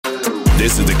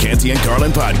This is the Canty and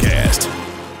Carlin Podcast.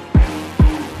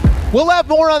 We'll have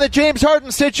more on the James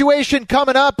Harden situation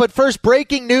coming up, but first,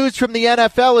 breaking news from the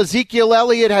NFL. Ezekiel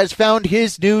Elliott has found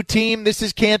his new team. This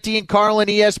is Canty and Carlin,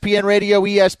 ESPN Radio,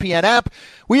 ESPN app.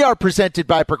 We are presented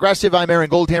by Progressive. I'm Aaron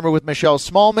Goldhammer with Michelle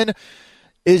Smallman.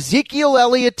 Ezekiel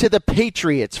Elliott to the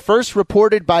Patriots, first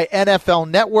reported by NFL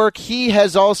Network. He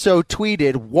has also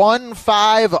tweeted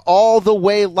 1-5 all the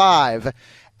way live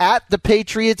at the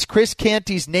Patriots. Chris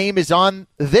Canty's name is on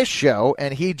this show,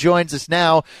 and he joins us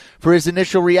now for his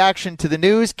initial reaction to the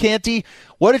news. Canty,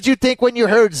 what did you think when you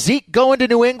heard Zeke going to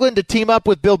New England to team up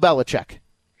with Bill Belichick?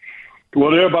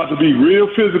 Well, they're about to be real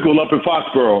physical up in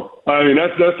Foxborough. I mean,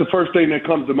 that's the first thing that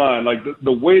comes to mind. Like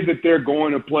the way that they're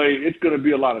going to play, it's going to be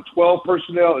a lot of 12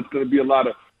 personnel. It's going to be a lot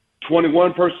of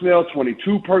 21 personnel,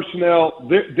 22 personnel.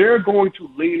 They're going to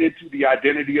lean into the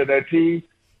identity of that team,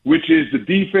 which is the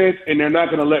defense, and they're not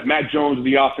going to let Mac Jones and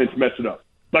the offense mess it up.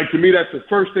 Like, to me, that's the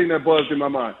first thing that buzzed in my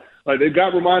mind. Like, they've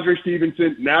got Ramondre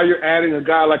Stevenson. Now you're adding a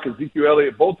guy like Ezekiel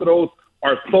Elliott. Both of those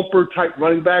are thumper-type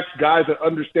running backs, guys that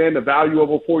understand the value of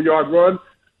a 4-yard run.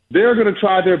 They're going to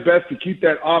try their best to keep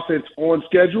that offense on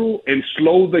schedule and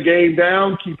slow the game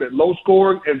down, keep it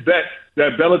low-scoring, and bet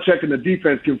that Belichick and the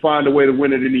defense can find a way to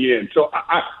win it in the end. So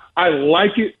I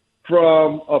like it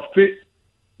from a fit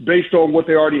based on what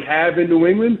they already have in New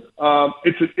England.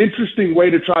 It's an interesting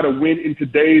way to try to win in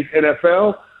today's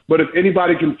NFL, but if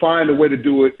anybody can find a way to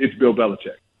do it, it's Bill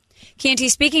Belichick. Canty,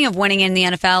 speaking of winning in the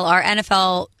NFL, our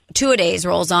NFL two-a-days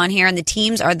rolls on here, and the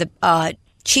teams are the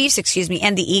Chiefs,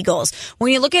 and the Eagles.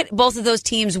 When you look at both of those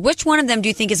teams, which one of them do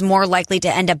you think is more likely to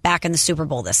end up back in the Super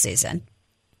Bowl this season?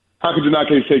 How could you not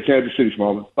say Kansas City,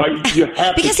 Smallman? Like, you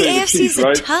have because to the say AFC Chiefs, is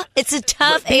right? It's a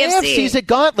tough the AFC. AFC's a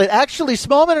gauntlet. Actually,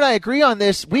 Smallman and I agree on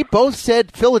this. We both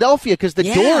said Philadelphia because the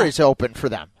door is open for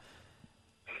them.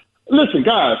 Listen,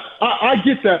 guys, I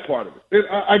get that part of it.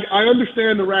 I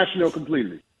understand the rationale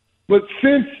completely. But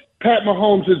since Pat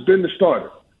Mahomes has been the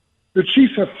starter, the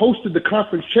Chiefs have hosted the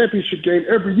conference championship game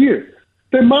every year.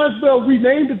 They might as well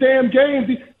rename the damn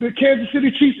game the Kansas City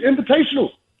Chiefs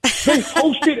Invitational. They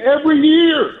host it every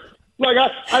year. Like,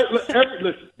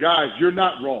 listen, guys, you're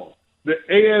not wrong. The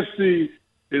AFC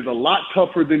is a lot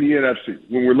tougher than the NFC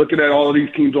when we're looking at all of these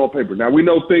teams on paper. Now, we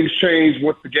know things change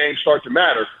once the games start to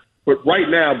matter, but right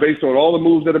now, based on all the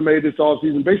moves that are made this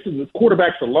offseason, based on the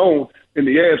quarterbacks alone in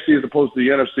the AFC as opposed to the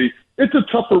NFC, it's a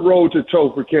tougher road to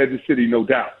toe for Kansas City, no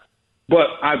doubt. But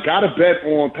I've got to bet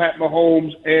on Pat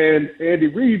Mahomes and Andy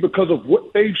Reid because of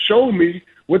what they've shown me,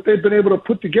 what they've been able to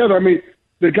put together. I mean,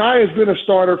 the guy has been a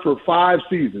starter for 5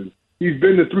 seasons. He's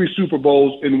been to 3 Super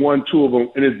Bowls and won 2 of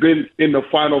them, and has been in the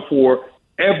Final Four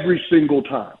every single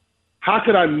time. How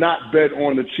could I not bet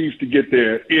on the Chiefs to get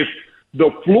there if the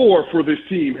floor for this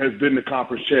team has been the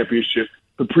conference championship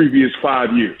the previous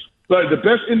 5 years? But the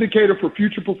best indicator for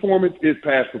future performance is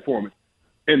past performance.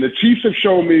 And the Chiefs have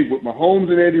shown me with Mahomes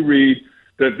and Andy Reid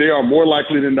that they are more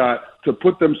likely than not to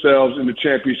put themselves in the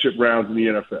championship rounds in the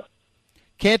NFL.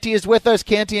 Canty is with us.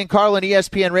 Canty and Carlin,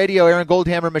 ESPN Radio. Aaron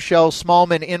Goldhammer, Michelle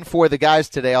Smallman in for the guys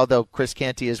today, although Chris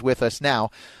Canty is with us now.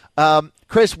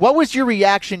 Chris, what was your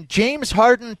reaction? James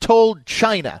Harden told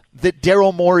China that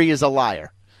Daryl Morey is a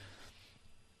liar.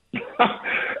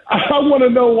 I want to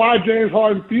know why James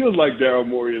Harden feels like Daryl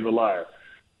Morey is a liar.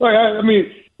 Like, I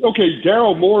mean, okay,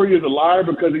 Daryl Morey is a liar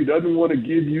because he doesn't want to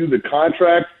give you the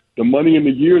contract, the money, and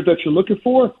the years that you're looking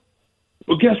for.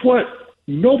 But guess what?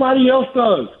 Nobody else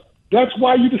does. That's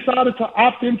why you decided to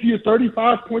opt into your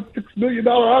 $35.6 million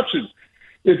option.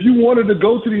 If you wanted to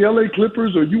go to the LA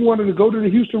Clippers or you wanted to go to the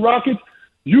Houston Rockets,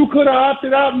 you could have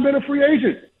opted out and been a free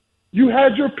agent. You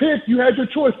had your pick. You had your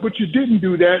choice, but you didn't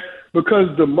do that because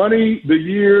the money, the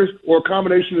years, or a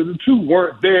combination of the two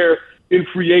weren't there in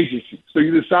free agency. So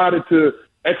you decided to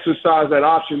exercise that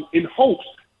option in hopes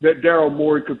that Daryl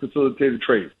Morey could facilitate a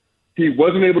trade. He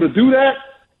wasn't able to do that,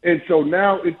 and so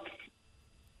now it's,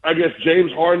 I guess,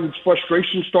 James Harden's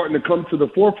frustration starting to come to the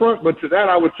forefront. But to that,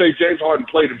 I would say James Harden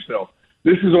played himself.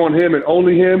 This is on him and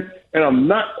only him, and I'm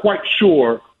not quite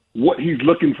sure what he's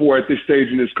looking for at this stage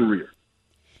in his career.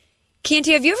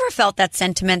 Canty, have you ever felt that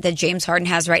sentiment that James Harden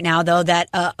has right now, though, that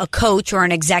a coach or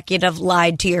an executive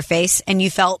lied to your face and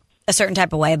you felt a certain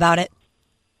type of way about it?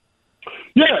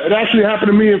 Yeah, it actually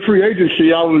happened to me in free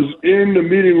agency. I was in the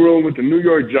meeting room with the New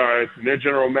York Giants and their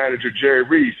general manager, Jerry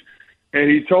Reese, and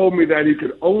he told me that he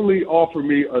could only offer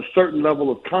me a certain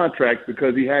level of contract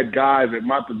because he had guys at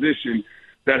my position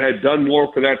that had done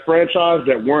more for that franchise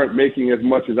that weren't making as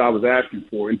much as I was asking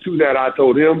for. And to that, I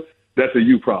told him, that's a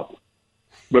you problem.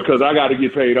 Because I got to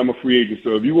get paid. I'm a free agent.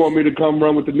 So if you want me to come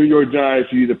run with the New York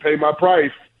Giants, you either pay my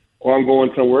price or I'm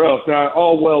going somewhere else. Now,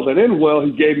 all well that end well,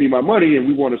 he gave me my money and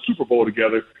we won a Super Bowl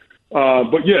together.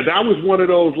 But yeah, that was one of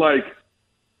those, like,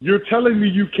 you're telling me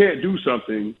you can't do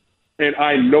something and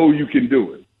I know you can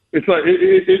do it. It's like,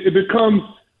 it becomes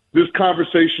this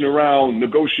conversation around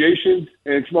negotiations.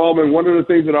 And Smallman, one of the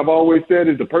things that I've always said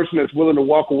is the person that's willing to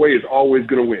walk away is always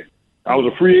going to win. I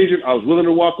was a free agent. I was willing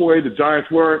to walk away. The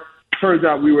Giants weren't. Turns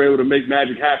out we were able to make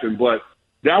magic happen. But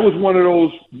that was one of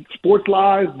those sports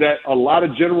lies that a lot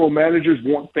of general managers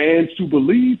want fans to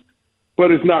believe,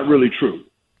 but it's not really true.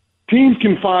 Teams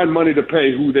can find money to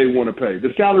pay who they want to pay.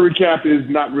 The salary cap is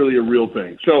not really a real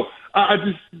thing. So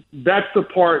that's the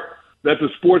part that's a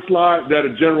sports lie that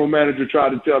a general manager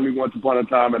tried to tell me once upon a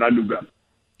time, and I knew better.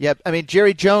 Yep. I mean,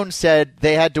 Jerry Jones said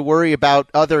they had to worry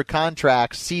about other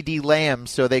contracts, CD Lamb,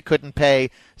 so they couldn't pay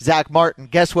Zach Martin.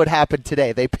 Guess what happened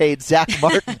today? They paid Zach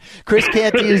Martin. Chris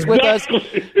Canty is with us,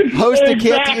 host of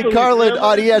Canty and Carlin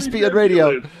on ESPN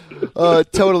Radio.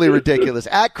 Totally ridiculous.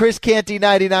 At Chris Canty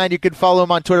 99, you can follow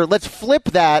him on Twitter. Let's flip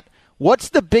that. What's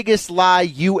the biggest lie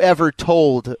you ever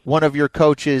told one of your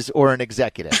coaches or an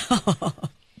executive?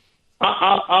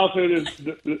 I'll say this.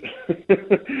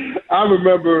 I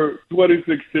remember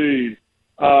 2016,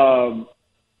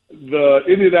 the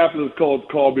Indianapolis Colts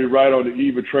called me right on the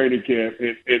eve of training camp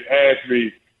and asked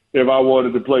me if I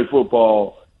wanted to play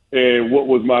football and what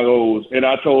was my goals. And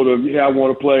I told them, yeah, I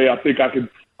want to play. I think I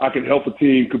can help a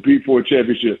team compete for a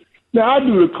championship. Now, I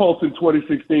knew the Colts in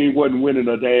 2016 wasn't winning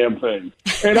a damn thing.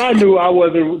 And I knew I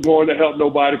wasn't going to help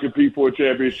nobody compete for a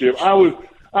championship. I was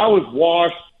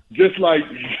washed just like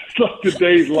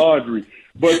today's laundry.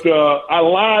 But I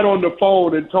lied on the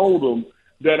phone and told them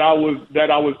that I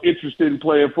was interested in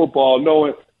playing football,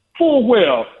 knowing full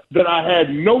well that I had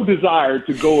no desire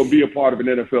to go and be a part of an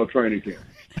NFL training camp.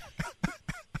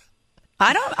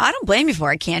 I don't blame you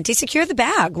for it, Canty. Secure the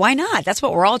bag. Why not? That's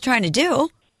what we're all trying to do.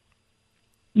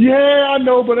 Yeah, I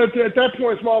know, but at that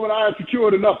point, Smallman, I had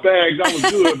secured enough bags. I was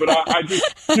good, but I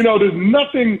just,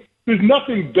 there's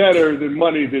nothing better than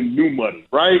money than new money,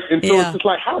 right? And so It's just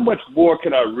like, how much more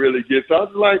can I really get? So I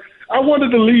was like, I wanted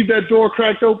to leave that door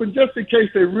cracked open just in case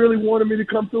they really wanted me to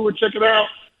come through and check it out.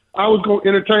 I was going to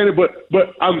entertain it,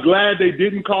 but I'm glad they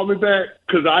didn't call me back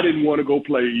because I didn't want to go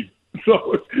play either.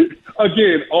 So,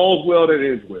 again, all's well that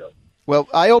ends well. Well,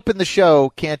 I opened the show,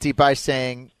 Canty, by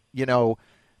saying,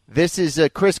 this is a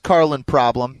Chris Carlin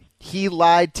problem. He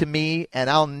lied to me, and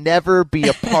I'll never be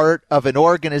a part of an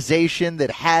organization that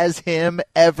has him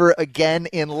ever again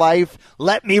in life.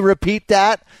 Let me repeat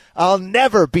that. I'll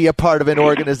never be a part of an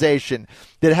organization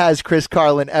that has Chris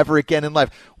Carlin ever again in life.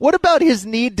 What about his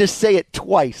need to say it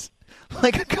twice?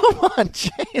 Like, come on,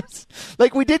 James.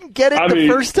 Like, we didn't get it the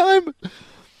first time?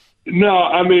 No,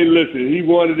 I mean, listen, he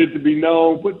wanted it to be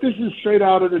known, but this is straight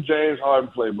out of the James Harden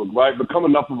playbook, right? Become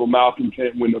enough of a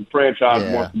malcontent when the franchise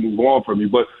wants to move on from you.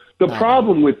 But the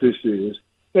problem with this is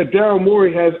that Daryl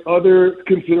Morey has other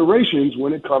considerations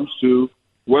when it comes to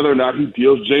whether or not he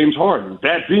deals James Harden,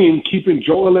 that being keeping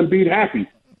Joel Embiid happy.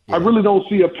 Yeah. I really don't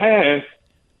see a path,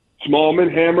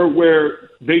 Smallman, Hammer, where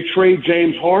they trade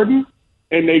James Harden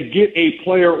and they get a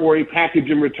player or a package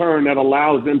in return that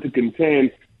allows them to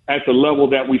contend at the level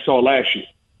that we saw last year.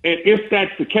 And if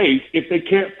that's the case, if they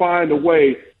can't find a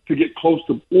way to get close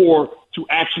to or to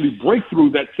actually break through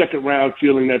that second round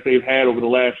ceiling that they've had over the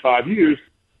last 5 years,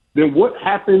 then what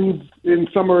happens in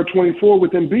summer of 24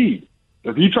 with Embiid?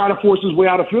 Does he try to force his way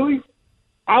out of Philly?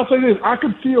 I'll say this, I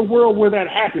could see a world where that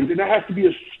happens, and that has to be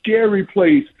a scary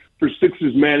place for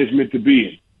Sixers management to be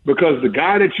in, because the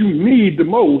guy that you need the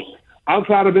most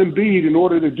outside of Embiid in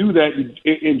order to do that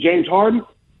in James Harden,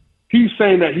 he's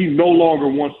saying that he no longer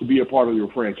wants to be a part of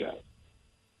your franchise.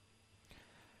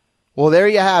 Well, there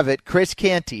you have it. Chris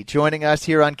Canty joining us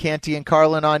here on Canty and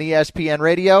Carlin on ESPN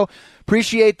Radio.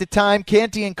 Appreciate the time.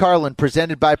 Canty and Carlin,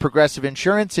 presented by Progressive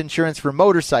Insurance. Insurance for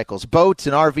motorcycles, boats,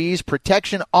 and RVs.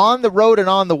 Protection on the road and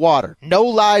on the water. No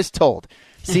lies told.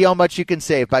 See how much you can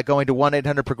save by going to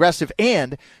 1-800-PROGRESSIVE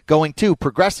and going to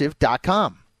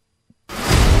Progressive.com.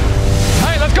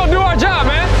 Hey, let's go do our job,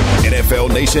 man.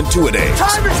 NFL Nation Two-A-Days.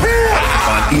 Time is here.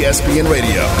 On ESPN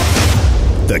Radio.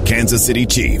 The Kansas City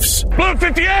Chiefs. Blue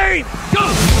 58, go!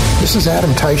 This is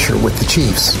Adam Teicher with the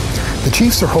Chiefs. The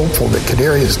Chiefs are hopeful that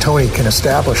Kadarius Toney can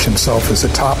establish himself as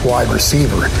a top wide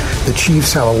receiver. The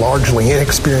Chiefs have a largely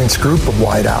inexperienced group of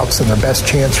wideouts, and their best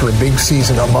chance for a big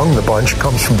season among the bunch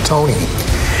comes from Toney.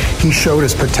 He showed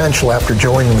his potential after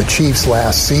joining the Chiefs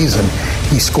last season.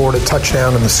 He scored a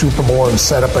touchdown in the Super Bowl and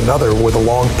set up another with a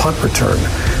long punt return.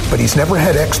 But he's never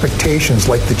had expectations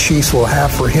like the Chiefs will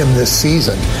have for him this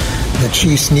season. The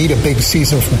Chiefs need a big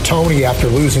season from Tony after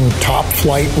losing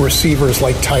top-flight receivers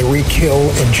like Tyreek Hill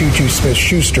and Juju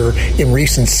Smith-Schuster in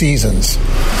recent seasons.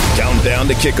 Countdown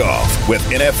to kickoff with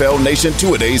NFL Nation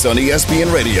Two-A-Days on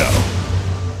ESPN Radio.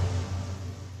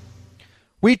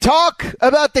 We talk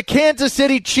about the Kansas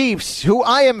City Chiefs, who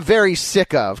I am very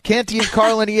sick of. Canty and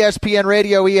Carlin, ESPN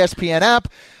Radio, ESPN app.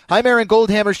 I'm Aaron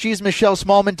Goldhammer. She's Michelle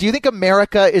Smallman. Do you think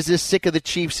America is as sick of the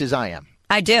Chiefs as I am?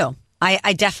 I do.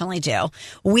 I definitely do.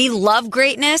 We love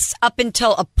greatness up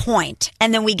until a point,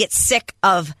 and then we get sick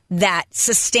of that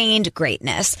sustained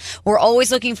greatness. We're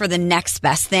always looking for the next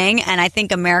best thing, and I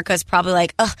think America is probably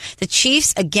like, ugh, the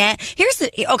Chiefs again.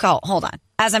 Okay, hold on.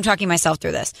 As I'm talking myself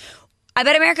through this, I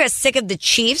bet America is sick of the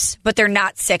Chiefs, but they're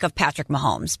not sick of Patrick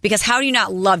Mahomes, because how do you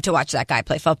not love to watch that guy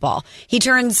play football? He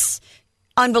turns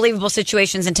unbelievable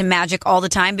situations into magic all the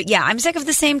time, but yeah, I'm sick of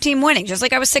the same team winning, just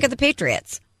like I was sick of the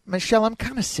Patriots. Michelle, I'm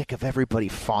kind of sick of everybody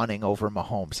fawning over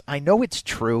Mahomes. I know it's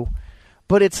true,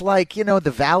 but it's like,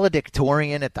 the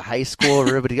valedictorian at the high school.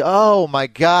 Everybody, oh, my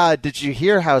God, did you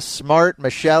hear how smart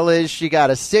Michelle is? She got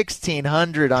a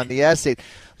 1,600 on the essay.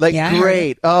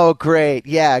 Great. Oh, great.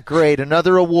 Yeah, great.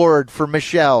 Another award for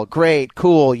Michelle. Great.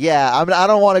 Cool. Yeah, I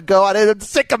don't want to go. I'm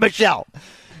sick of Michelle.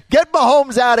 Get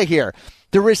Mahomes out of here.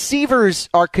 The receivers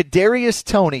are Kadarius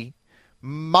Toney,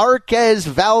 Marquez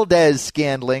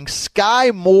Valdez-Scantling,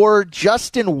 Sky Moore,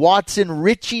 Justin Watson,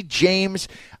 Richie James.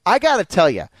 I got to tell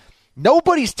you,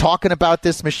 nobody's talking about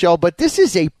this, Michelle, but this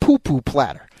is a poo-poo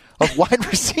platter of wide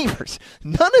receivers.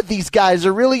 None of these guys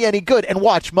are really any good. And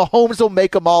watch, Mahomes will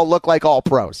make them all look like all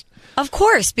pros. Of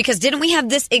course, because didn't we have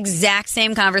this exact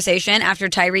same conversation after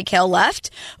Tyreek Hill left?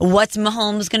 What's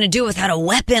Mahomes going to do without a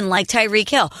weapon like Tyreek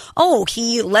Hill? Oh,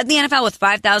 he led the NFL with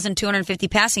 5,250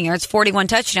 passing yards, 41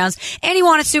 touchdowns, and he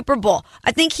won a Super Bowl.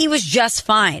 I think he was just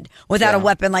fine without a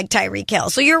weapon like Tyreek Hill.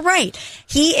 So you're right.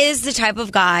 He is the type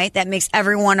of guy that makes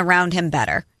everyone around him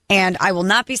better. And I will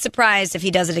not be surprised if he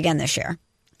does it again this year.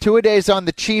 Two-A-Days on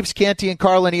the Chiefs. Canty and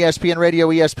Carlin, ESPN Radio,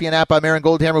 ESPN app. I'm Aaron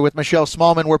Goldhammer with Michelle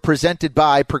Smallman. We're presented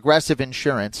by Progressive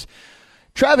Insurance.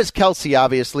 Travis Kelce,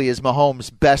 obviously, is Mahomes'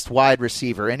 best wide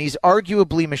receiver, and he's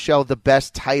arguably, Michelle, the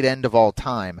best tight end of all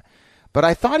time. But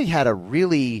I thought he had a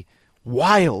really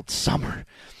wild summer.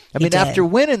 I mean, after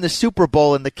winning the Super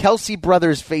Bowl and the Kelce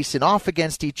brothers facing off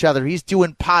against each other, he's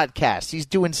doing podcasts. He's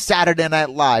doing Saturday Night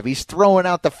Live. He's throwing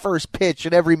out the first pitch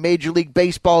at every Major League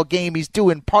Baseball game. He's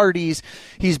doing parties.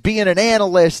 He's being an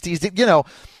analyst.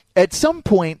 At some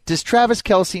point, does Travis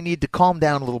Kelce need to calm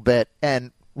down a little bit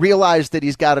and realize that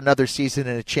he's got another season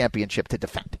and a championship to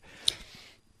defend?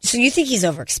 So you think he's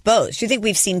overexposed? You think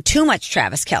we've seen too much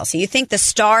Travis Kelce? You think the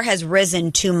star has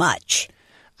risen too much?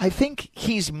 I think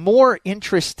he's more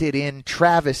interested in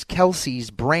Travis Kelce's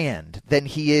brand than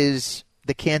he is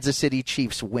the Kansas City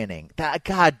Chiefs winning.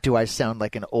 God, do I sound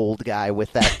like an old guy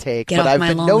with that take. But I've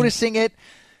been noticing it,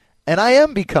 and I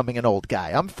am becoming an old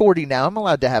guy. I'm 40 now. I'm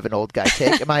allowed to have an old guy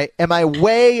take. Am I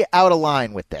way out of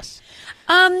line with this?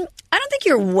 I don't think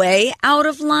you're way out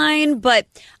of line, but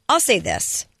I'll say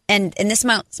this. And this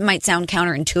might sound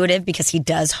counterintuitive because he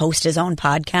does host his own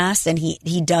podcast and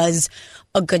he does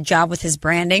a good job with his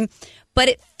branding. But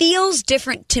it feels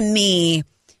different to me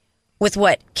with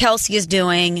what Kelce is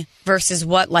doing versus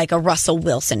what like a Russell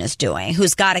Wilson is doing,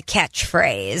 who's got a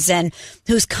catchphrase and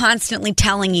who's constantly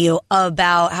telling you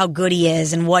about how good he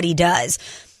is and what he does.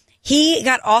 He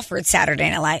got offered Saturday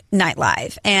Night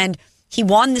Live and he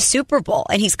won the Super Bowl,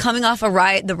 and he's coming off the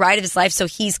ride of his life, so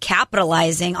he's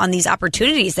capitalizing on these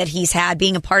opportunities that he's had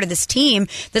being a part of this team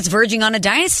that's verging on a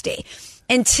dynasty.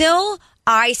 Until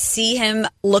I see him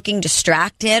looking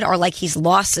distracted or like he's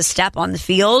lost a step on the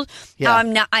field,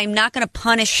 I'm not going to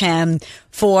punish him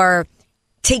for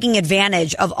taking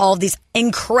advantage of all of these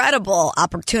incredible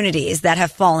opportunities that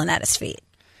have fallen at his feet.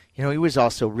 He was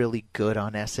also really good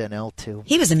on SNL, too.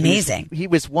 He was amazing. He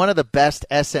was one of the best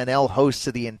SNL hosts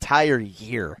of the entire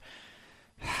year.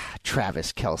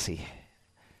 Travis Kelce.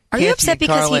 Are you upset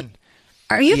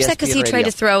because he tried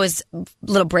to throw his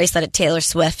little bracelet at Taylor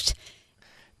Swift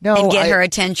and get her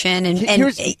attention? And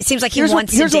it seems like he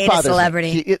wants to date a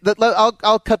celebrity.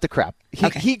 I'll cut the crap.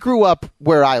 He grew up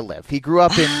where I live. He grew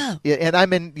up and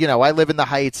I'm in, I live in the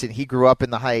Heights, and he grew up in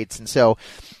the Heights. And so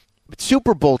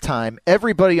Super Bowl time,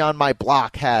 everybody on my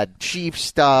block had Chiefs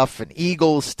stuff and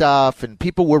Eagles stuff, and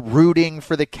people were rooting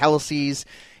for the Kelces.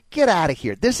 Get out of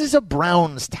here. This is a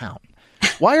Browns town.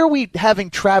 Why are we having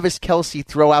Travis Kelce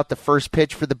throw out the first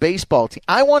pitch for the baseball team?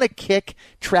 I want to kick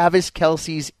Travis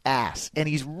Kelce's ass, and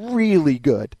he's really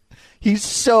good. He's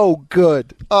so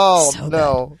good. Oh, so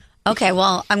no. Good. Okay,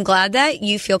 well, I'm glad that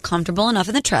you feel comfortable enough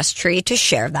in the trust tree to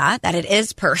share that it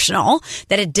is personal,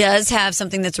 that it does have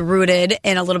something that's rooted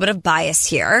in a little bit of bias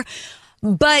here.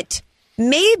 But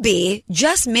maybe,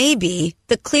 just maybe,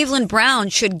 the Cleveland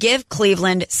Browns should give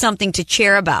Cleveland something to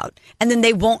cheer about. And then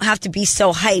they won't have to be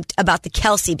so hyped about the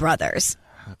Kelsey brothers.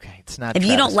 Okay, it's not. If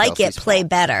you don't like it, play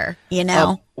better, you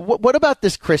know? What about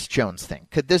this Chris Jones thing?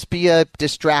 Could this be a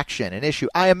distraction, an issue?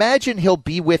 I imagine he'll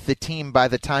be with the team by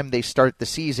the time they start the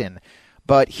season,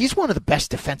 but he's one of the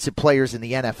best defensive players in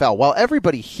the NFL. While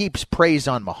everybody heaps praise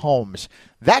on Mahomes,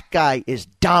 that guy is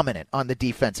dominant on the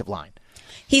defensive line.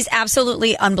 He's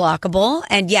absolutely unblockable.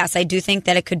 And yes, I do think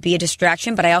that it could be a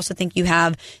distraction, but I also think you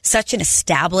have such an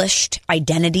established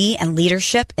identity and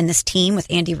leadership in this team with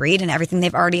Andy Reid and everything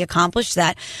they've already accomplished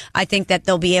that I think that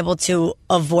they'll be able to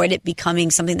avoid it becoming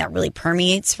something that really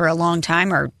permeates for a long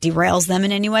time or derails them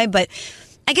in any way. But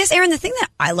I guess, Aaron, the thing that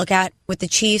I look at with the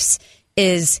Chiefs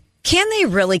is, can they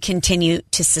really continue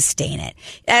to sustain it?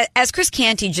 As Chris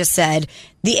Canty just said,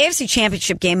 the AFC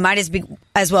Championship game might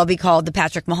as well be called the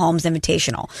Patrick Mahomes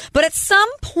Invitational. But at some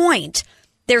point,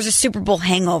 there's a Super Bowl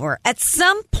hangover. At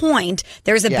some point,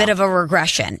 there's a bit of a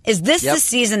regression. Is this the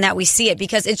season that we see it?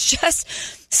 Because it's just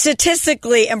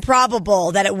statistically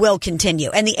improbable that it will continue.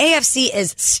 And the AFC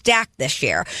is stacked this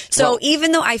year. So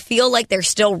even though I feel like they're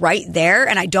still right there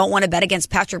and I don't want to bet against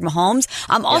Patrick Mahomes,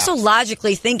 I'm also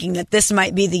logically thinking that this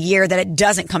might be the year that it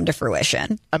doesn't come to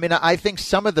fruition. I mean, I think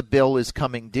some of the bill is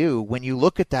coming due. When you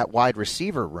look at that wide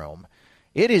receiver room,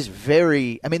 it is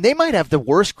they might have the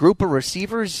worst group of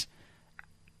receivers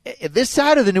this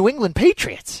side of the New England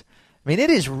Patriots. I mean,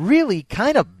 it is really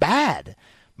kind of bad.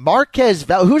 Marquez,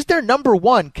 who's their number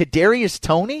one? Kadarius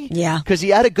Toney? Yeah. Because he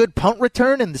had a good punt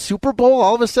return in the Super Bowl.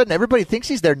 All of a sudden, everybody thinks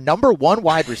he's their number one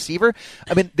wide receiver.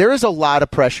 I mean, there is a lot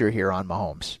of pressure here on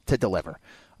Mahomes to deliver.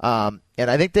 And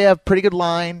I think they have a pretty good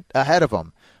line ahead of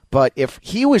him. But if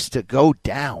he was to go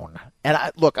down, and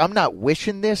I'm not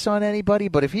wishing this on anybody,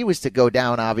 but if he was to go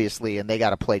down, obviously, and they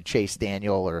got to play Chase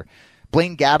Daniel or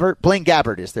Blaine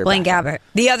Gabbert is their Blaine backup. Gabbert,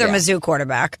 the other Mizzou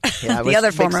quarterback. Yeah, the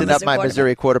other former mixing up my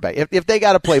Missouri quarterback. If they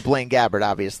got to play Blaine Gabbert,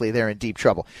 obviously they're in deep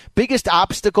trouble. Biggest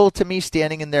obstacle to me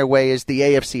standing in their way is the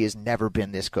AFC has never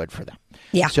been this good for them.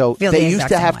 Yeah, so they used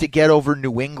to have to get over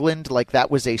New England like that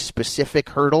was a specific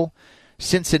hurdle.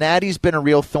 Cincinnati's been a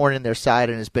real thorn in their side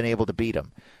and has been able to beat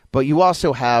them. But you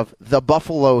also have the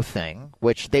Buffalo thing,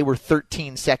 which they were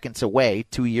 13 seconds away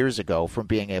 2 years ago from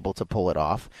being able to pull it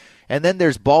off. And then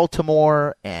there's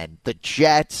Baltimore and the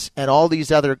Jets and all these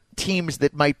other teams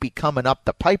that might be coming up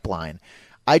the pipeline.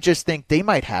 I just think they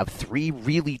might have 3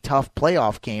 really tough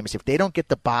playoff games. If they don't get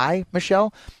the bye,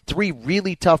 Michelle, 3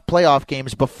 really tough playoff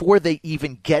games before they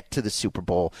even get to the Super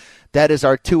Bowl. That is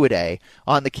our two-a-day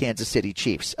on the Kansas City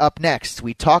Chiefs. Up next,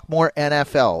 we talk more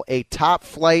NFL. A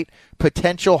top-flight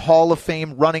potential Hall of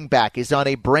Fame running back is on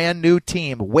a brand-new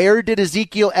team. Where did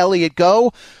Ezekiel Elliott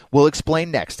go? We'll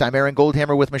explain next. I'm Aaron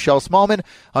Goldhammer with Michelle Smallman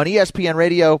on ESPN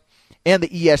Radio and the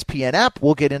ESPN app.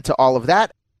 We'll get into all of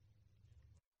that.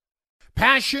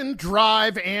 Passion,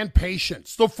 drive, and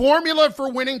patience. The formula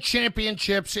for winning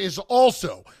championships is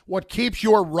also what keeps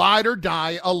your ride or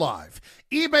die alive.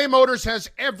 eBay Motors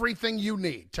has everything you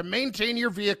need to maintain your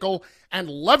vehicle and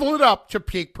level it up to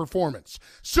peak performance.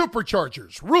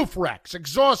 Superchargers, roof racks,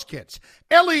 exhaust kits,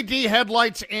 LED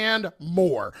headlights, and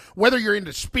more. Whether you're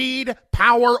into speed,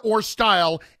 power, or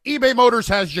style, eBay Motors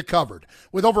has you covered.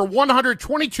 With over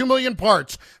 122 million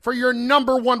parts for your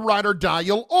number one ride or die,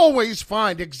 you'll always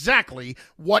find exactly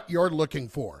what you're looking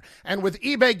for. And with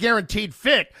eBay Guaranteed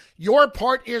Fit, your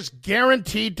part is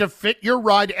guaranteed to fit your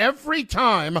ride every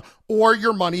time or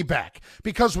your money back.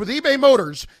 Because with eBay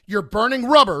Motors, you're burning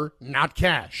rubber, not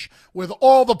cash. With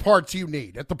all the parts you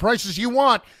need at the prices you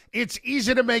want, it's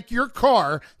easy to make your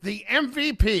car the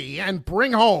MVP and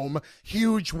bring home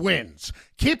huge wins.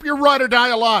 Keep your ride or die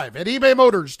alive at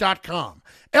ebaymotors.com.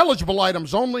 Eligible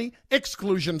items only.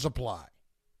 Exclusions apply.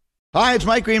 Hi, it's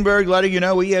Mike Greenberg letting you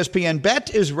know ESPN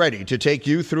Bet is ready to take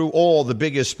you through all the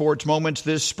biggest sports moments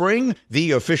this spring.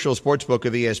 The official sportsbook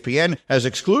of ESPN has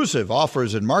exclusive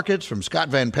offers and markets from Scott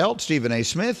Van Pelt, Stephen A.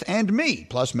 Smith, and me,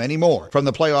 plus many more. From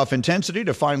the playoff intensity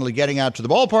to finally getting out to the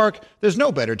ballpark, there's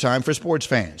no better time for sports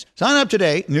fans. Sign up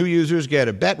today. New users get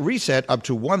a bet reset up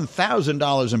to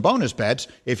 $1,000 in bonus bets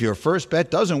if your first bet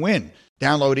doesn't win.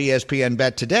 Download ESPN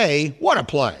Bet today. What a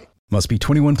play. Must be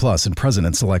 21 plus and present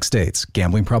in select states.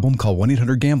 Gambling problem? Call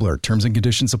 1-800-GAMBLER. Terms and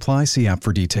conditions apply. See app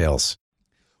for details.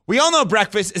 We all know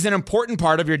breakfast is an important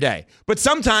part of your day. But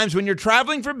sometimes when you're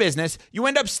traveling for business, you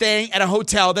end up staying at a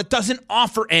hotel that doesn't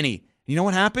offer any. You know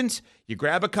what happens? You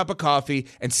grab a cup of coffee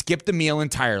and skip the meal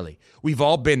entirely. We've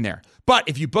all been there. But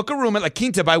if you book a room at La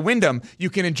Quinta by Wyndham, you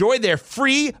can enjoy their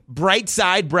free Bright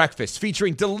Side breakfast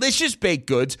featuring delicious baked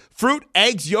goods, fruit,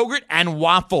 eggs, yogurt, and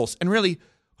waffles. And really,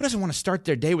 who doesn't want to start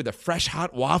their day with a fresh,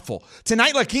 hot waffle?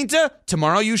 Tonight, La Quinta,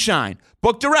 tomorrow you shine.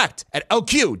 Book direct at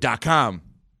lq.com.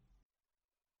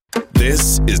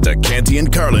 This is the Canty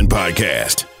and Carlin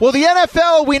podcast. Well, the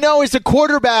NFL, we know, is a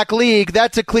quarterback league.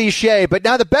 That's a cliche. But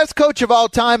now the best coach of all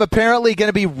time apparently going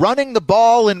to be running the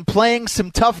ball and playing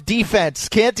some tough defense.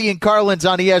 Canty and Carlin's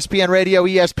on ESPN Radio,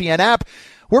 ESPN app.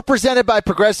 We're presented by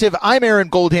Progressive. I'm Aaron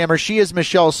Goldhammer. She is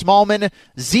Michelle Smallman.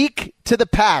 Zeke to the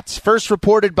Pats. First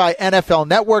reported by NFL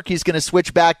Network. He's going to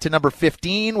switch back to number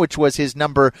 15, which was his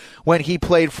number when he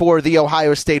played for the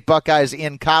Ohio State Buckeyes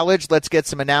in college. Let's get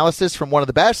some analysis from one of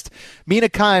the best. Mina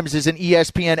Kimes is an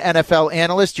ESPN NFL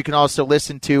analyst. You can also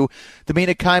listen to the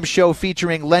Mina Kimes Show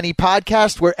featuring Lenny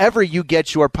podcast wherever you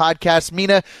get your podcasts.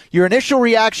 Mina, your initial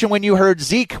reaction when you heard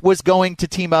Zeke was going to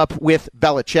team up with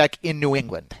Belichick in New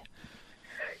England?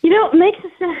 You know, it makes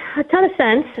a ton of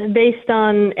sense based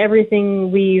on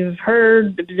everything we've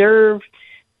heard, observed,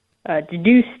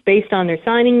 deduced based on their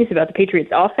signings about the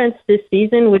Patriots' offense this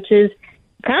season, which is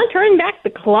kind of turning back the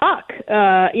clock.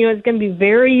 It's going to be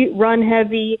very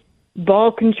run-heavy,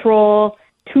 ball control,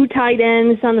 2 tight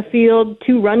ends on the field,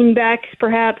 2 running backs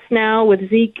perhaps now with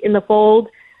Zeke in the fold.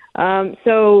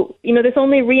 This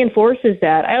only reinforces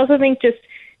that. I also think just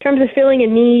in terms of filling a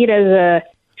need as a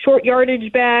short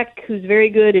yardage back who's very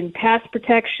good in pass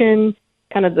protection,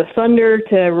 kind of the thunder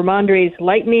to Ramondre's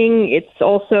lightning. It's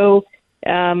also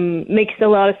makes a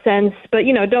lot of sense. But,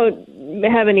 don't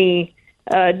have any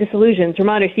disillusions.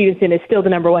 Ramondre Stevenson is still the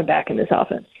number 1 back in this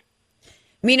offense.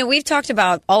 Mina, we've talked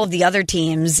about all of the other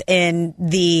teams in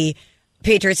the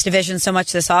Patriots division so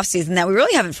much this offseason that we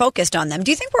really haven't focused on them.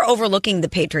 Do you think we're overlooking the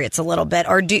Patriots a little bit?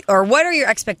 Or what are your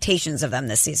expectations of them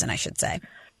this season, I should say?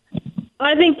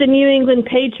 I think the New England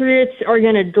Patriots are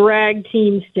going to drag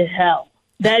teams to hell.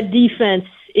 That defense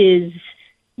is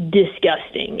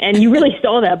disgusting. And you really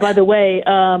saw that, by the way.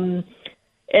 And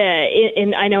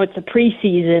I know it's a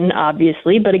preseason,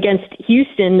 obviously, but against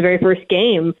Houston, the very first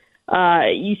game,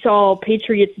 you saw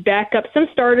Patriots back up some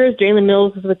starters. Jalen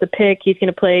Mills is with the pick. He's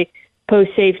going to play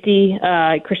post safety.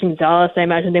 Christian Gonzalez, I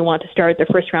imagine they want to start their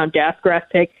first-round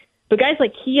draft pick. But guys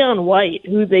like Keon White,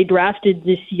 who they drafted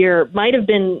this year, might have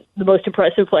been the most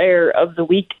impressive player of the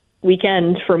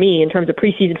weekend for me in terms of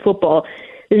preseason football.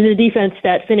 This is a defense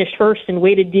that finished first in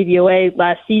weighted DVOA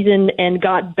last season and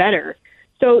got better.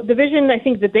 So the vision I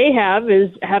think that they have is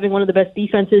having one of the best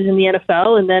defenses in the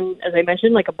NFL, and then, as I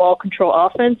mentioned, like a ball control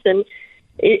offense. And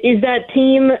is that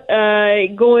team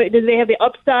going? Do they have the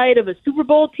upside of a Super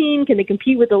Bowl team? Can they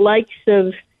compete with the likes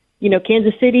of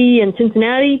Kansas City and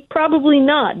Cincinnati? Probably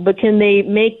not. But can they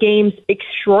make games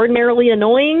extraordinarily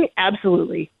annoying?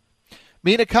 Absolutely.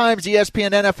 Mina Kimes, ESPN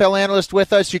NFL analyst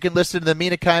with us. You can listen to the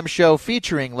Mina Kimes Show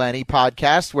featuring Lenny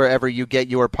podcast wherever you get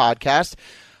your podcast.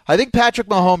 I think Patrick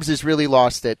Mahomes has really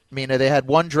lost it. Mina, they had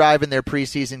 1 drive in their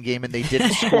preseason game and they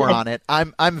didn't score on it.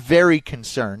 I'm very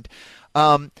concerned.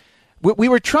 We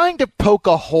were trying to poke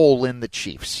a hole in the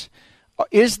Chiefs.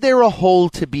 Is there a hole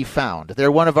to be found?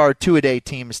 They're one of our 2-a-day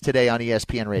teams today on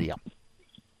ESPN Radio.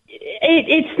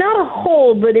 It's not a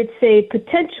hole, but it's a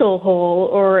potential hole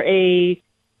or a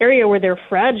area where they're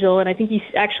fragile. And I think you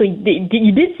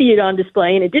did see it on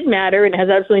display, and it didn't matter, and it has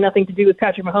absolutely nothing to do with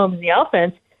Patrick Mahomes and the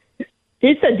offense.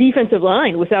 It's a defensive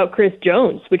line without Chris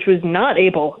Jones, which was not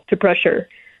able to pressure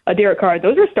Derek Carr.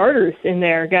 Those are starters in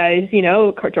there, guys.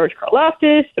 George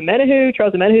Karlaftis,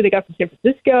 Charles Omenihu, they got from San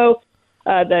Francisco.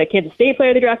 The Kansas State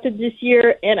player they drafted this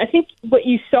year. And I think what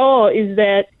you saw is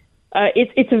that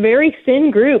it's a very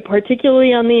thin group,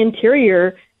 particularly on the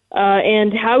interior,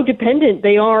 and how dependent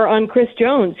they are on Chris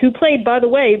Jones, who played, by the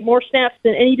way, more snaps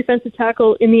than any defensive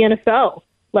tackle in the NFL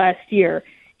last year.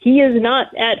 He is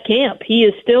not at camp. He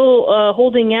is still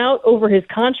holding out over his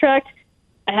contract.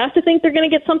 I have to think they're going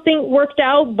to get something worked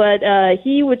out, but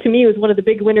he, to me, was one of the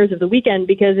big winners of the weekend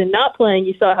because in not playing,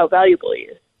 you saw how valuable he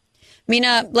is.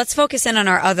 Mina, let's focus in on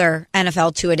our other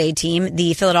NFL 2-a-day team,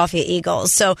 the Philadelphia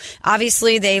Eagles. So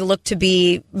obviously they look to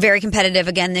be very competitive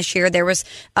again this year. There was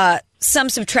some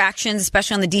subtractions,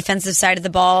 especially on the defensive side of the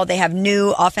ball. They have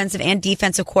new offensive and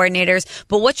defensive coordinators.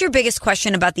 But what's your biggest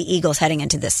question about the Eagles heading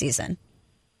into this season?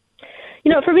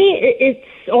 For me,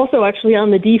 it's also actually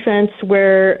on the defense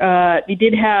where they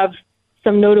did have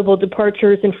some notable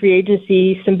departures in free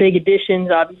agency, some big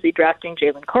additions, obviously drafting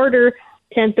Jalen Carter,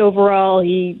 10th overall.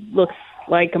 He looks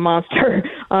like a monster,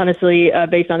 honestly,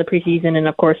 based on the preseason and,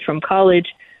 of course, from college.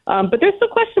 But there's still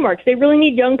question marks. They really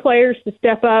need young players to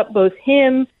step up, both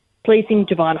him placing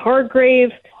Javon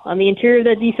Hargrave on the interior of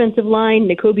that defensive line,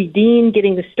 Nakobe Dean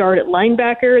getting the start at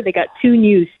linebacker. They got 2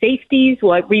 new safeties.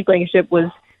 Well, Reed Blankenship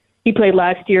he played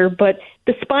last year, but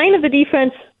the spine of the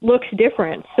defense looks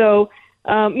different. So,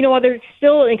 while they're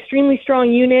still an extremely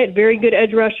strong unit, very good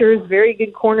edge rushers, very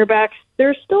good cornerbacks,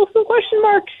 there's still some question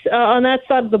marks on that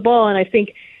side of the ball, and I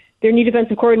think their new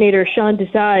defensive coordinator, Sean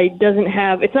Desai,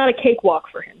 it's not a cakewalk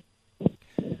for him.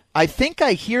 I think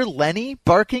I hear Lenny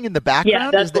barking in the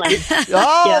background. Yeah, that's Lenny.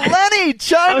 Lenny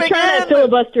chiming in. I was trying to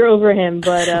filibuster over him,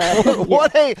 but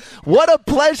what a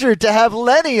pleasure to have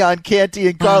Lenny on Canty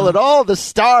and Carlin, all the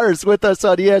stars with us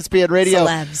on ESPN Radio.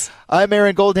 Celebs. I'm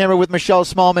Aaron Goldhammer with Michelle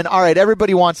Smallman. All right,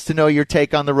 everybody wants to know your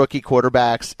take on the rookie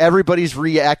quarterbacks. Everybody's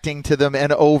reacting to them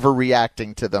and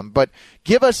overreacting to them. But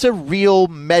give us a real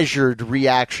measured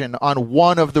reaction on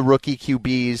one of the rookie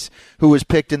QBs who was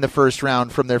picked in the first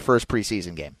round from their first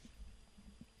preseason game.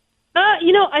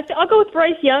 I'll go with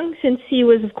Bryce Young since he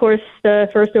was, of course, the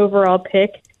first overall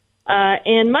pick.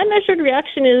 And my measured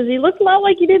reaction is he looked a lot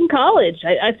like he did in college.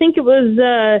 I think it was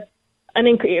an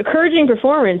encouraging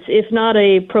performance, if not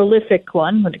a prolific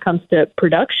one when it comes to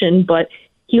production. But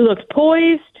he looked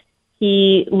poised.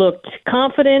 He looked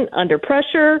confident under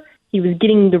pressure. He was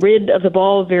getting rid of the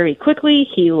ball very quickly.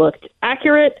 He looked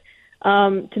accurate.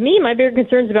 To me, my bigger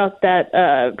concerns about that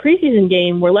preseason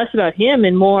game were less about him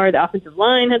and more the offensive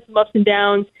line had some ups and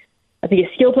downs. I think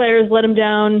his skill players let him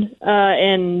down.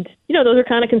 And those are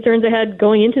kind of concerns I had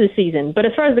going into the season. But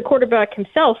as far as the quarterback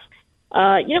himself,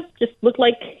 just looked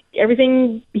like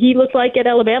everything he looked like at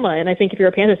Alabama. And I think if you're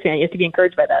a Panthers fan, you have to be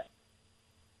encouraged by that.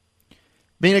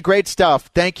 Mina, great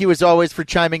stuff. Thank you, as always, for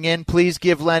chiming in. Please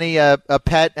give Lenny a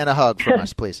pet and a hug from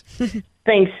us, please.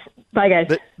 Thanks. Bye,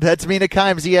 guys. That's Mina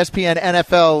Kimes, ESPN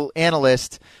NFL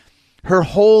analyst. Her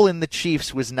hole in the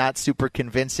Chiefs was not super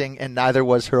convincing, and neither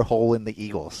was her hole in the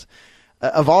Eagles.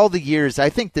 Of all the years, I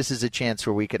think this is a chance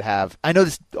where we could have, I know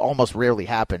this almost rarely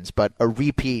happens, but a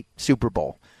repeat Super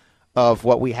Bowl of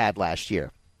what we had last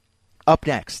year. Up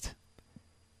next,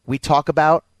 we talk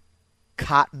about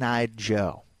Cotton-Eyed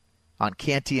Joe on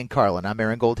Canty and Carlin. I'm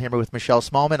Aaron Goldhammer with Michelle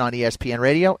Smallman on ESPN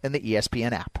Radio and the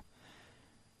ESPN app.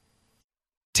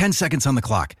 10 seconds on the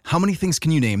clock. How many things can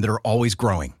you name that are always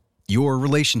growing? Your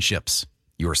relationships,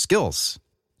 your skills,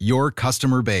 your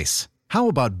customer base. How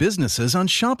about businesses on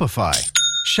Shopify?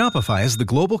 Shopify is the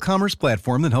global commerce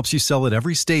platform that helps you sell at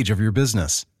every stage of your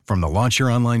business. From the launch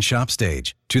your online shop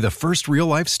stage, to the first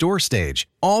real-life store stage,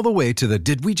 all the way to the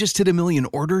did we just hit a million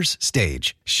orders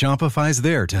stage. Shopify's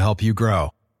there to help you grow.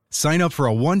 Sign up for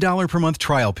a $1 per month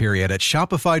trial period at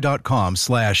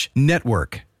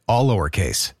shopify.com/network, all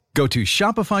lowercase. Go to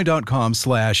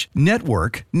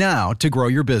shopify.com/network now to grow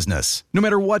your business, no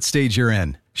matter what stage you're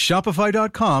in.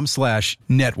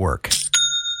 Shopify.com/network.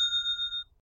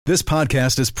 This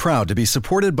podcast is proud to be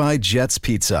supported by Jets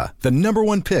Pizza, the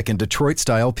 #1 pick in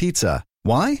Detroit-style pizza.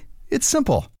 Why? It's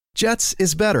simple. Jets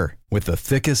is better. With the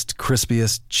thickest,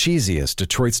 crispiest, cheesiest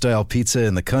Detroit-style pizza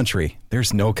in the country,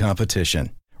 there's no competition.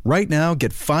 Right now,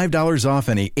 get $5 off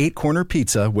any 8-corner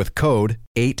pizza with code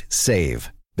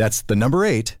 8SAVE. That's the number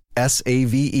 8,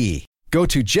 SAVE. Go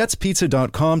to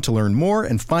jetspizza.com to learn more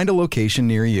and find a location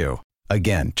near you.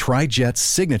 Again, try Jet's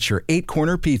signature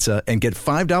 8-corner pizza and get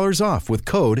 $5 off with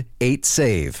code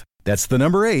 8SAVE. That's the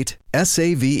number 8,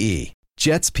 SAVE.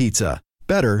 Jet's Pizza.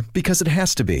 Better because it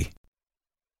has to be.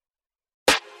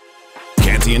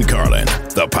 Canty and Carlin,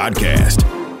 the podcast.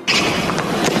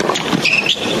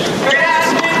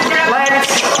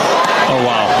 Oh,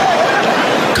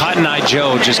 wow. Cotton-Eyed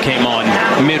Joe just came on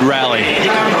mid-rally.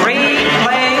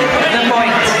 Replay the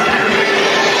point.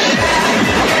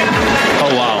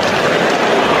 Oh,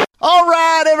 wow. All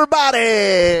right,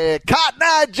 everybody.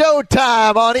 Cotton-Eyed Joe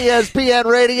time on ESPN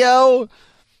Radio.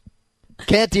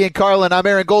 Canty and Carlin, I'm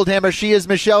Aaron Goldhammer. She is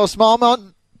Michelle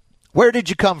Smallman. Where did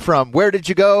you come from? Where did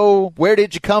you go? Where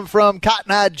did you come from?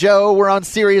 Cotton-Eyed Joe. We're on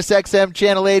Sirius XM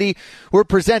Channel 80. We're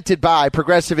presented by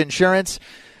Progressive Insurance.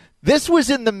 This was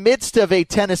in the midst of a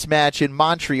tennis match in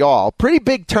Montreal. Pretty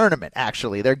big tournament,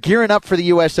 actually. They're gearing up for the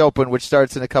U.S. Open, which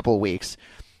starts in a couple of weeks.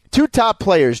 Two top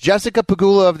players, Jessica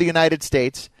Pegula of the United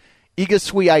States, Iga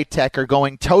Swiatek, are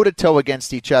going toe-to-toe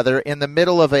against each other in the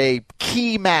middle of a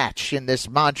key match in this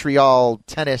Montreal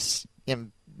tennis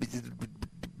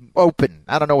Open.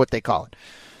 I don't know what they call it.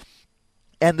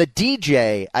 And the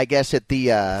DJ, I guess, at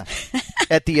the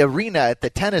arena, at the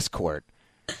tennis court,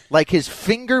 like his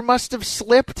finger must have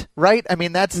slipped, right? I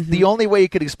mean, that's the only way you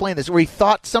could explain this, where he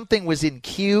thought something was in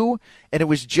cue and it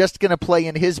was just going to play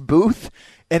in his booth.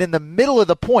 And in the middle of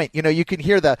the point, you can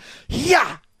hear the,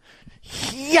 yeah,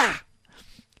 yeah.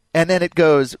 And then it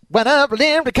goes, when I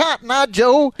named the Cotton-Eyed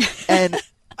Joe. And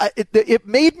it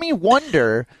made me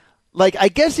wonder. Like, I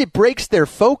guess it breaks their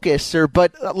focus,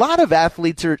 but a lot of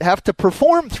athletes have to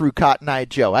perform through Cotton Eye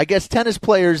Joe. I guess tennis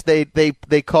players, they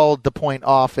called the point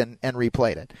off and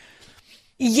replayed it.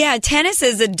 Yeah, tennis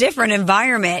is a different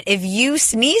environment. If you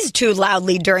sneeze too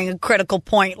loudly during a critical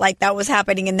point like that was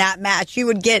happening in that match, you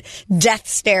would get death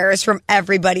stares from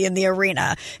everybody in the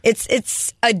arena.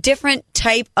 It's a different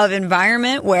type of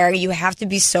environment where you have to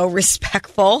be so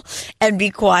respectful and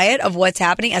be quiet of what's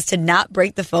happening as to not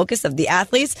break the focus of the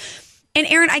athletes. And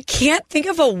Aaron, I can't think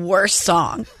of a worse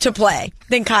song to play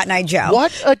than Cotton Eye Joe.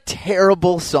 What a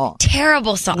terrible song.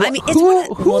 Terrible song. I mean,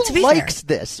 who to be likes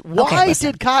fair, this? Why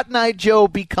did Cotton Eye Joe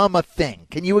become a thing?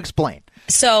 Can you explain?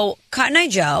 So Cotton Eye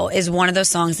Joe is one of those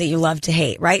songs that you love to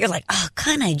hate, right? You're like, oh,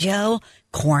 Cotton Eye Joe,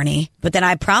 corny. But then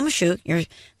I promise you, you're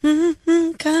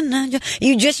Cotton Eye Joe.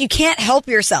 You can't help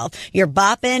yourself. You're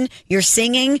bopping, you're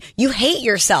singing. You hate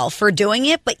yourself for doing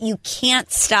it, but you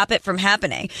can't stop it from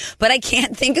happening. But I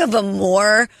can't think of a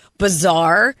more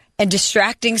bizarre and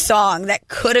distracting song that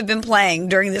could have been playing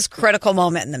during this critical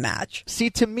moment in the match. See,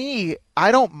 to me,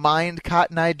 I don't mind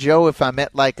Cotton Eye Joe if I'm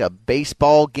at like a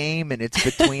baseball game and it's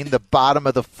between the bottom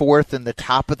of the fourth and the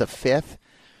top of the fifth.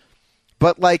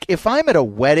 But like if I'm at a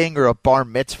wedding or a bar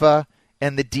mitzvah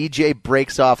and the DJ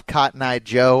breaks off Cotton Eye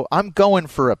Joe, I'm going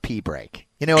for a pee break.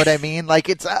 You know what I mean? Like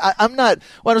I'm not.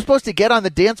 When I'm supposed to get on the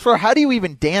dance floor, how do you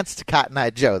even dance to Cotton Eye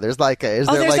Joe? There's like a. There's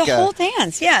a whole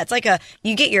dance. Yeah, it's like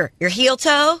you get your heel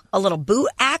toe, a little boot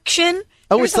action.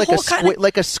 Oh, it's like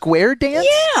a square dance.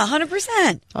 Yeah,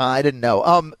 100%. I didn't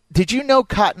know. Did you know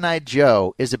Cotton Eye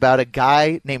Joe is about a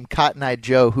guy named Cotton Eye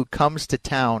Joe who comes to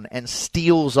town and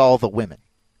steals all the women?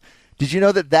 Did you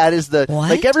know that is the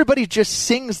what? Like everybody just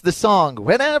sings the song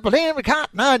 "When I believe in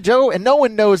Cotton Eye Joe" and no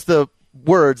one knows the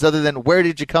words other than "Where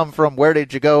did you come from? Where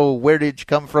did you go? Where did you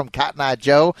come from, Cotton Eye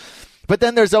Joe?" But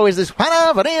then there's always this "When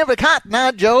I believe in Cotton Eye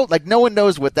Joe." Like no one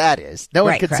knows what that is. No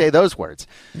one can say those words.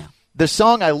 No. The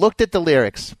song, I looked at the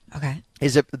lyrics. Okay.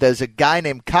 There's a guy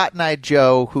named Cotton Eye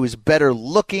Joe who's better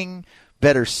looking,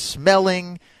 better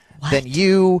smelling than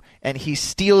you, and he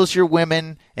steals your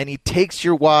women and he takes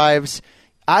your wives.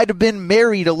 I'd have been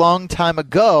married a long time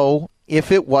ago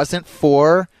if it wasn't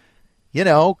for,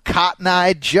 Cotton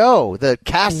Eye Joe, the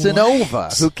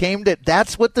Casanova who came to.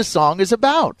 That's what the song is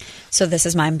about. So this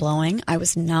is mind blowing. I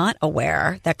was not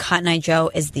aware that Cotton Eye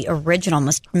Joe is the original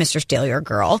Mr. Steal Your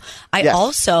Girl. I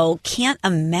also can't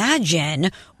imagine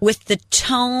with the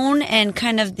tone and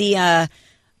kind of the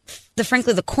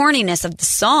frankly the corniness of the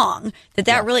song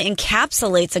that really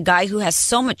encapsulates a guy who has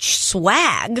so much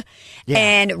swag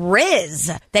and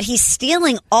riz that he's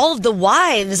stealing all of the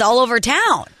wives all over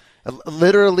town.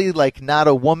 Literally, like not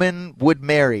a woman would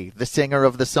marry the singer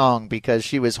of the song because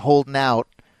she was holding out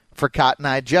for Cotton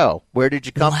Eye Joe. Where did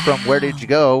you come from? Where did you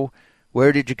go?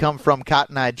 Where did you come from,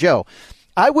 Cotton Eye Joe?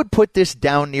 I would put this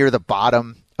down near the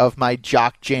bottom of my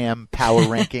Jock Jam power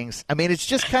rankings. I mean, it's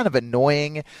just kind of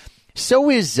annoying. So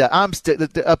is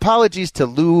apologies to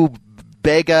Lou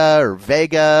Vega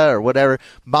or whatever.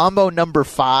 Mambo number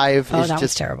 5 is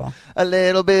just terrible. A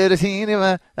little bit of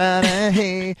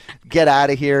get out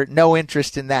of here. No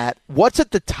interest in that. What's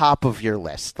at the top of your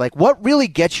list? Like what really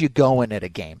gets you going at a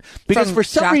game? Because for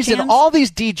some reason, all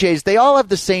these DJs, they all have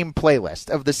the same playlist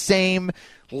of the same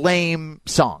lame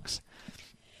songs.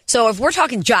 So if we're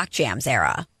talking Jock Jams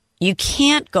era, you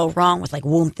can't go wrong with like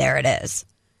Whoomp, There It Is.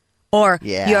 Or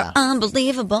You're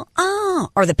Unbelievable.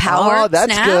 Or The Power. Oh,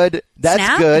 that's Snap. good. That's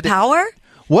Snap, good. The Power.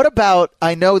 What about,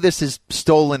 I know this is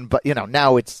stolen, but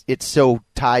now it's so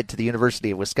tied to the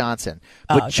University of Wisconsin.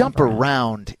 But Jump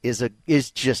Around is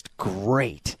just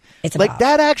great. It's like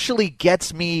that actually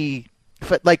gets me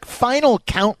like Final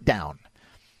Countdown.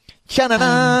 Like I'm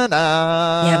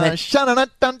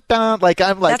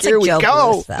like, that's here like we Joe go.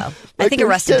 Bluth, though. I think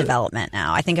Arrested Development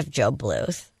now. I think of Joe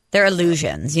Bluth. They're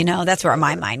illusions, that's where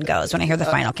my mind goes when I hear the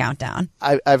Final Countdown.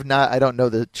 I don't know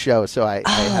the show, so I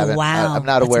haven't. Wow. I'm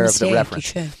not aware of the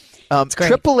reference. It's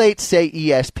great. 888 say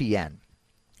ESPN.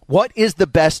 What is the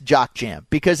best Jock Jam?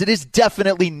 Because it is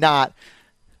definitely not.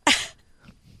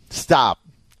 Stop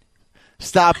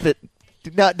it.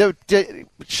 No,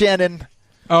 Shannon.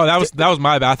 Oh, that was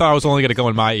my bad. I thought I was only going to go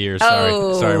in my ears.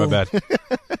 Sorry, my bad.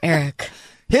 Eric,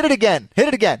 hit it again.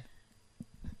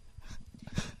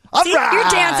 See,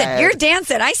 right. You're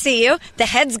dancing. I see you. The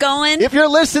head's going. If you're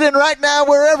listening right now,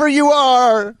 wherever you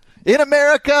are, in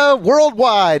America,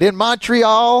 worldwide, in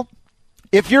Montreal,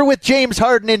 if you're with James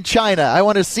Harden in China, I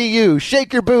want to see you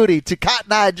shake your booty to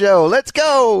Cotton Eye Joe. Let's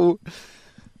go.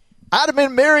 I'd have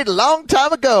been married a long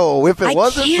time ago if it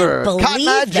wasn't for Cotton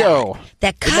Eye Joe.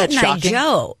 That Cotton Eye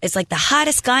Joe is like the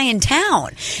hottest guy in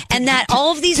town. And that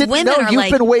all of these women are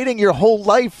like... You've been waiting your whole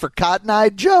life for Cotton Eye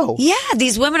Joe. Yeah,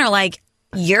 these women are like,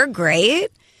 you're great.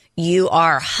 You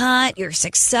are hot. You're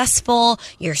successful.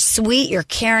 You're sweet. You're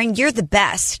caring. You're the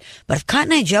best. But if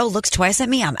Cotton Eye Joe looks twice at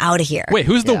me, I'm out of here. Wait,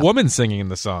 who's the woman singing in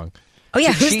the song? Oh,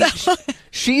 yeah. Who's that?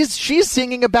 She's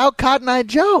singing about Cotton Eye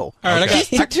Joe. All right,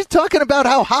 she's talking about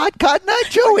how hot Cotton Eye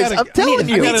Joe is. I'm telling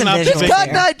you. This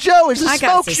Cotton Eye Joe is a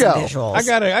smoke show. I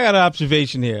got an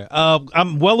observation here.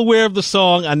 I'm well aware of the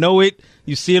song. I know it.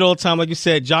 You see it all the time. Like you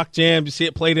said, jock jams. You see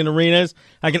it played in arenas.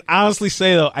 I can honestly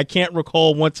say, though, I can't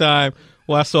recall one time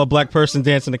where I saw a black person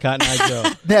dancing to Cotton Eye Joe.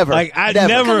 Never.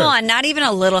 Never. Come on, not even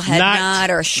a little head nod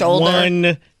or a shoulder.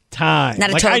 One time. Not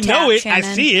a toe I know tap, it. Shannon.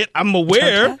 I see it. I'm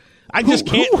aware. I just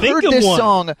can't think of this one.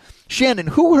 Song, Shannon,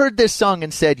 who heard this song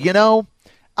and said,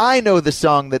 I know the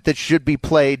song that should be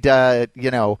played,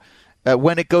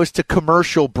 when it goes to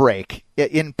commercial break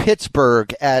in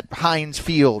Pittsburgh at Heinz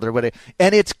Field or whatever,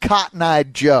 and it's Cotton Eye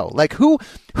Joe. Like, who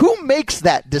makes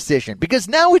that decision? Because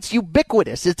now it's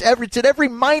ubiquitous. It's at every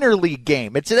minor league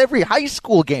game. It's at every high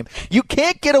school game. You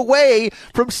can't get away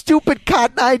from stupid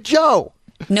Cotton Eye Joe.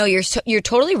 No, you're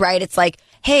totally right. It's like,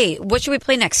 hey, what should we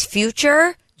play next?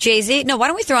 Future? Jay-Z? No, why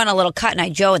don't we throw in a little Cotton Eye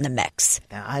Joe in the mix?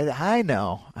 I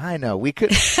know. We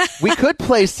could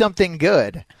play something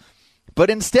good, but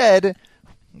instead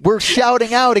we're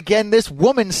shouting out again this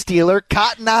woman stealer,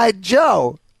 Cotton Eye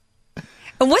Joe.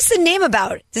 And what's the name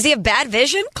about? Does he have bad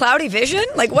vision? Cloudy vision?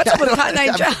 Like, what's up with Cotton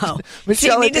Eye Joe?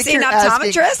 Michelle, do you need to see an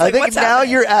optometrist? I think now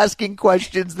you're asking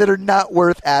questions that are not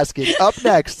worth asking. Up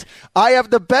next, I have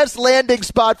the best landing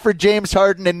spot for James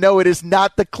Harden, and no, it is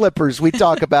not the Clippers. We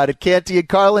talk about it. Canty and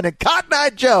Carlin and Cotton Eye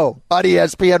Joe on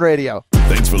ESPN Radio.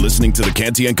 Thanks for listening to the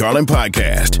Canty and Carlin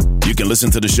podcast. You can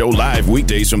listen to the show live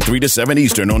weekdays from 3 to 7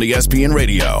 Eastern on ESPN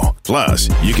Radio. Plus,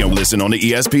 you can listen on the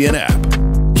ESPN app.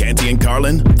 Canty and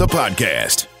Carlin, the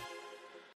podcast.